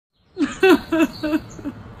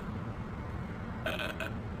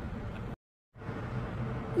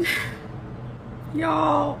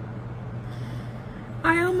Y'all,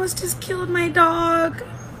 I almost just killed my dog.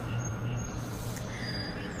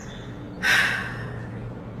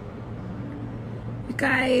 You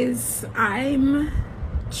guys, I'm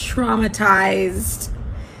traumatized.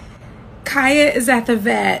 Kaya is at the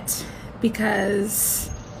vet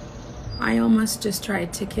because I almost just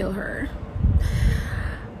tried to kill her.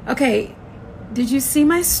 Okay, did you see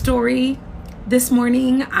my story this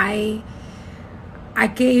morning? I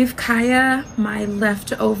gave Kaya my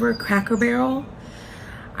leftover Cracker Barrel.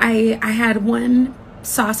 I had one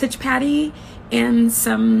sausage patty and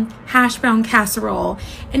some hash brown casserole.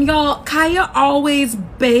 And y'all, Kaya always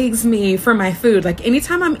begs me for my food. Like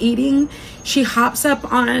anytime I'm eating, she hops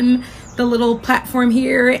up on the little platform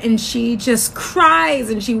here and she just cries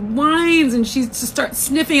and she whines and she just starts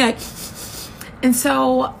sniffing like. And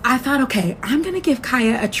so I thought, okay, I'm gonna give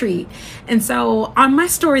Kaya a treat. And so on my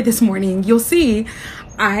story this morning, you'll see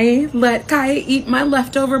I let Kaya eat my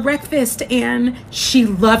leftover breakfast and she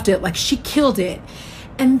loved it, like she killed it.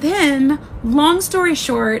 And then, long story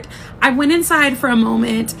short, I went inside for a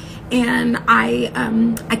moment and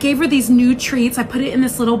I gave her these new treats. I put it in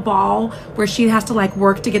this little ball where she has to like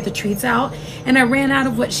work to get the treats out. And I ran out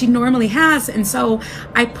of what she normally has. And so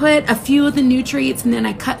I put a few of the new treats and then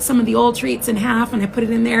I cut some of the old treats in half and I put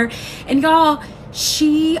it in there. And y'all,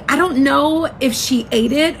 I don't know if she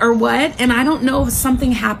ate it or what. And I don't know if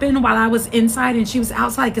something happened while I was inside and she was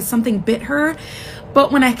outside because something bit her.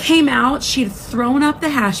 But when I came out, she had thrown up the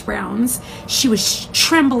hash browns. She was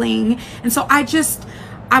trembling. And so I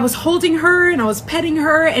was holding her and I was petting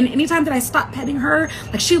her. And anytime that I stopped petting her,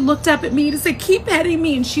 like she looked up at me to say, keep petting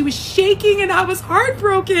me. And she was shaking and I was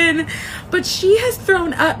heartbroken. But she has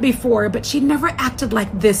thrown up before, but she never acted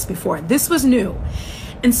like this before. This was new.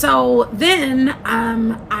 And so then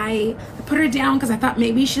I put her down because I thought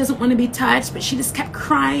maybe she doesn't want to be touched, but she just kept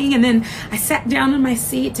crying. And then I sat down in my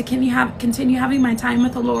seat to continue having my time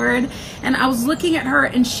with the Lord. And I was looking at her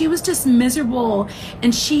and she was just miserable.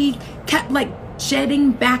 And she kept like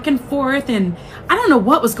shedding back and forth and I don't know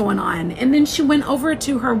what was going on. And then she went over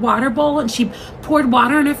to her water bowl and she poured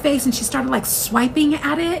water in her face and she started like swiping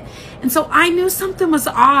at it. And so I knew something was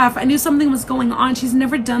off. I knew something was going on. She's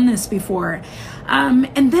never done this before.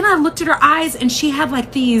 And then I looked at her eyes and she had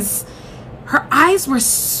like her eyes were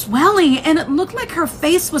swelling and it looked like her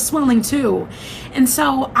face was swelling too. And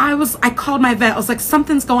so I called my vet. I was like,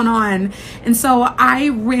 something's going on. And so I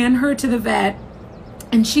ran her to the vet.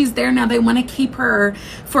 And she's there now. They want to keep her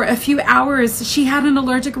for a few hours. She had an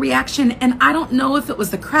allergic reaction. And I don't know if it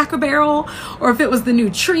was the Cracker Barrel or if it was the new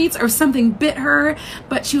treats or something bit her.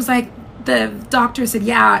 But she was like, the doctor said,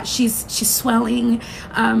 yeah, she's swelling.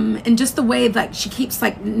 And just the way that she keeps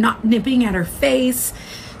like not nipping at her face.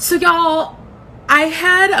 So y'all, I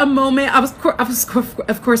had a moment, I was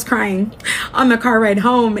of course crying on the car ride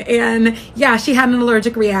home, and yeah, she had an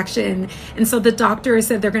allergic reaction. And so the doctor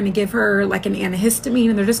said they're going to give her like an antihistamine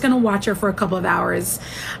and they're just going to watch her for a couple of hours.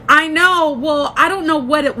 I know, well, I don't know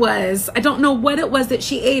what it was. I don't know what it was that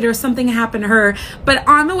she ate or something happened to her, but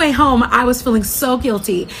on the way home, I was feeling so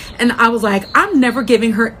guilty. And I was like, I'm never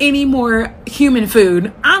giving her any more human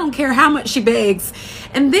food. I don't care how much she begs.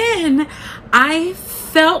 And then I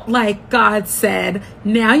felt like God said,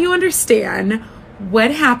 now you understand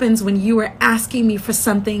what happens when you are asking me for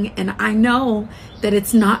something and I know that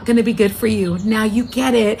it's not going to be good for you. Now you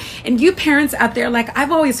get it. And you parents out there, like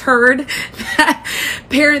I've always heard that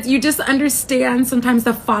parents, you just understand sometimes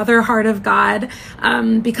the father heart of God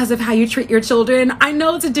because of how you treat your children. I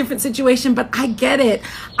know it's a different situation, but I get it.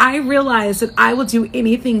 I realize that I will do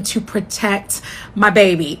anything to protect my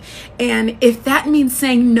baby. And if that means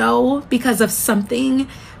saying no because of something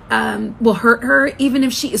will hurt her, even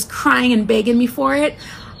if she is crying and begging me for it,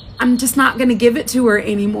 I'm just not going to give it to her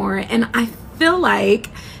anymore. And I feel like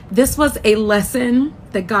this was a lesson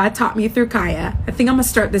that God taught me through Kaya. I think I'm gonna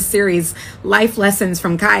start this series, Life Lessons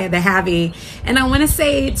from Kaya the Havie. And I want to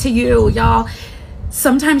say to you, y'all,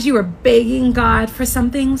 sometimes you are begging God for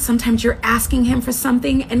something. Sometimes you're asking him for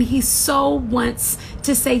something and he so wants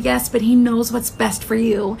to say yes, but he knows what's best for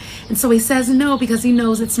you. And so he says no because he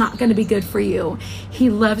knows it's not going to be good for you. He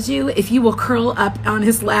loves you. If you will curl up on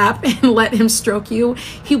his lap and let him stroke you,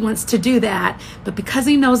 he wants to do that. But because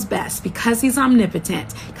he knows best, because he's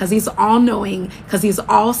omnipotent, because he's all-knowing, because he's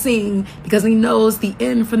all-seeing, because he knows the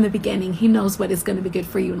end from the beginning, he knows what is going to be good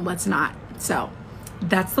for you and what's not. So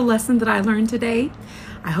that's the lesson that I learned today.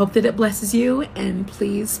 I hope that it blesses you, and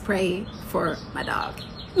please pray for my dog.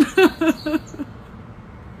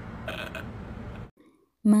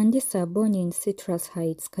 Mandisa, born in Citrus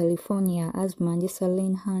Heights, California as Mandisa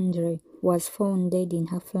Lynn Hundley, was found dead in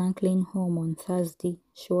her Franklin home on Thursday.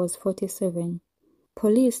 She was 47.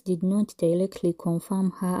 Police did not directly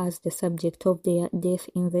confirm her as the subject of their death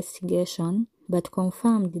investigation, but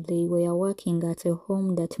confirmed they were working at a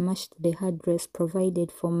home that matched the address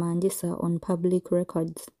provided for Mandisa on public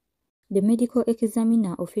records. The medical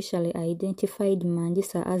examiner officially identified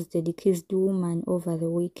Mandisa as the deceased woman over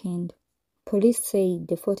the weekend. Police said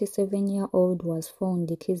the 47-year-old was found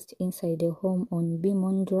deceased inside a home on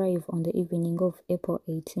Beaumont Drive on the evening of April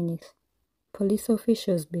 18th. Police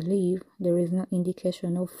officials believe there is no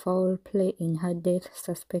indication of foul play in her death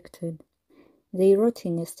suspected. They wrote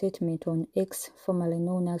in a statement on X, formerly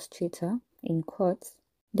known as Twitter, in quotes,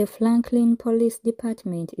 "The Franklin Police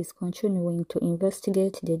Department is continuing to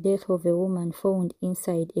investigate the death of a woman found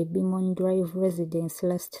inside a Beaumont Drive residence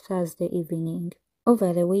last Thursday evening."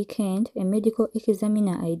 Over the weekend, a medical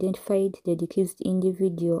examiner identified the deceased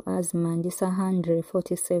individual as Mandisa Hundley,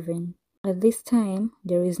 47. At this time,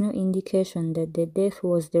 there is no indication that the death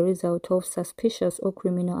was the result of suspicious or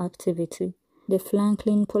criminal activity. The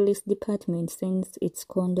Franklin Police Department sends its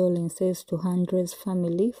condolences to Hundley's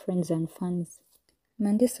family, friends, and fans.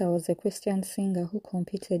 Mandisa was a Christian singer who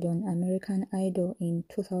competed on American Idol in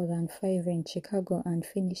 2005 in Chicago and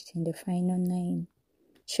finished in the final 9.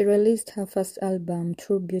 She released her first album,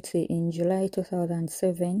 True Beauty, in July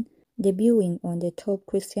 2007, debuting on the top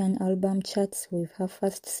Christian album charts with her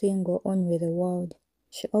first single, On With the World.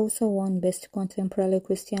 She also won Best Contemporary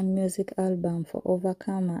Christian Music Album for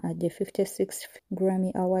Overcomer at the 56th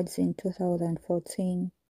Grammy Awards in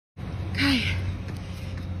 2014. Kai,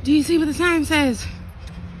 do you see what the sign says?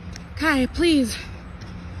 Kai, please,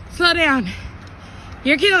 slow down.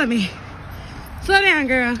 You're killing me. Slow down,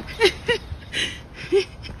 girl.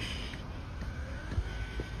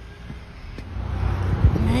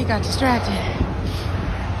 Now you got distracted.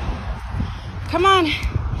 Come on.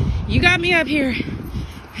 You got me up here.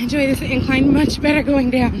 Enjoy this incline much better going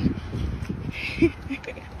down. Leave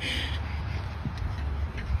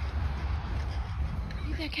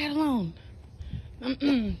that cat alone.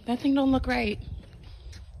 That thing don't look right.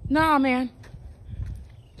 Nah, man.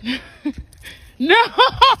 No!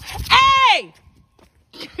 Hey!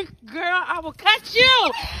 Girl, I will cut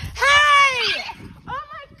you! Hey! Oh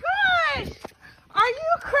my gosh! Are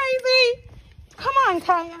you crazy? Come on,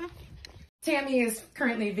 Kaya. Tammy is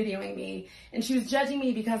currently videoing me, and she was judging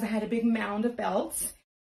me because I had a big mound of belts.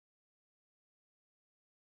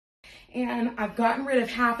 And I've gotten rid of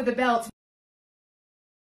half of the belts.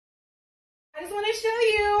 I just want to show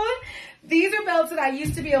you. These are belts that I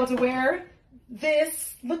used to be able to wear.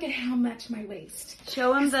 This, look at how much my waist.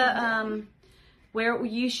 Show them the, where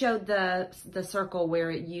you showed the circle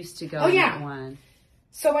where it used to go. Oh, yeah. That one.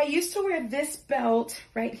 So I used to wear this belt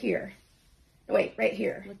right here. Wait, right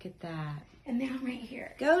here. Look at that. And now right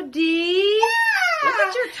here. Go D. Yeah! Look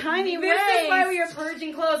at your tiny waist. This is why we are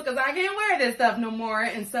purging clothes, because I can't wear this stuff no more.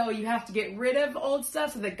 And so you have to get rid of old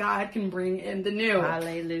stuff so that God can bring in the new.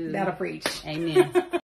 Hallelujah. That'll preach. Amen.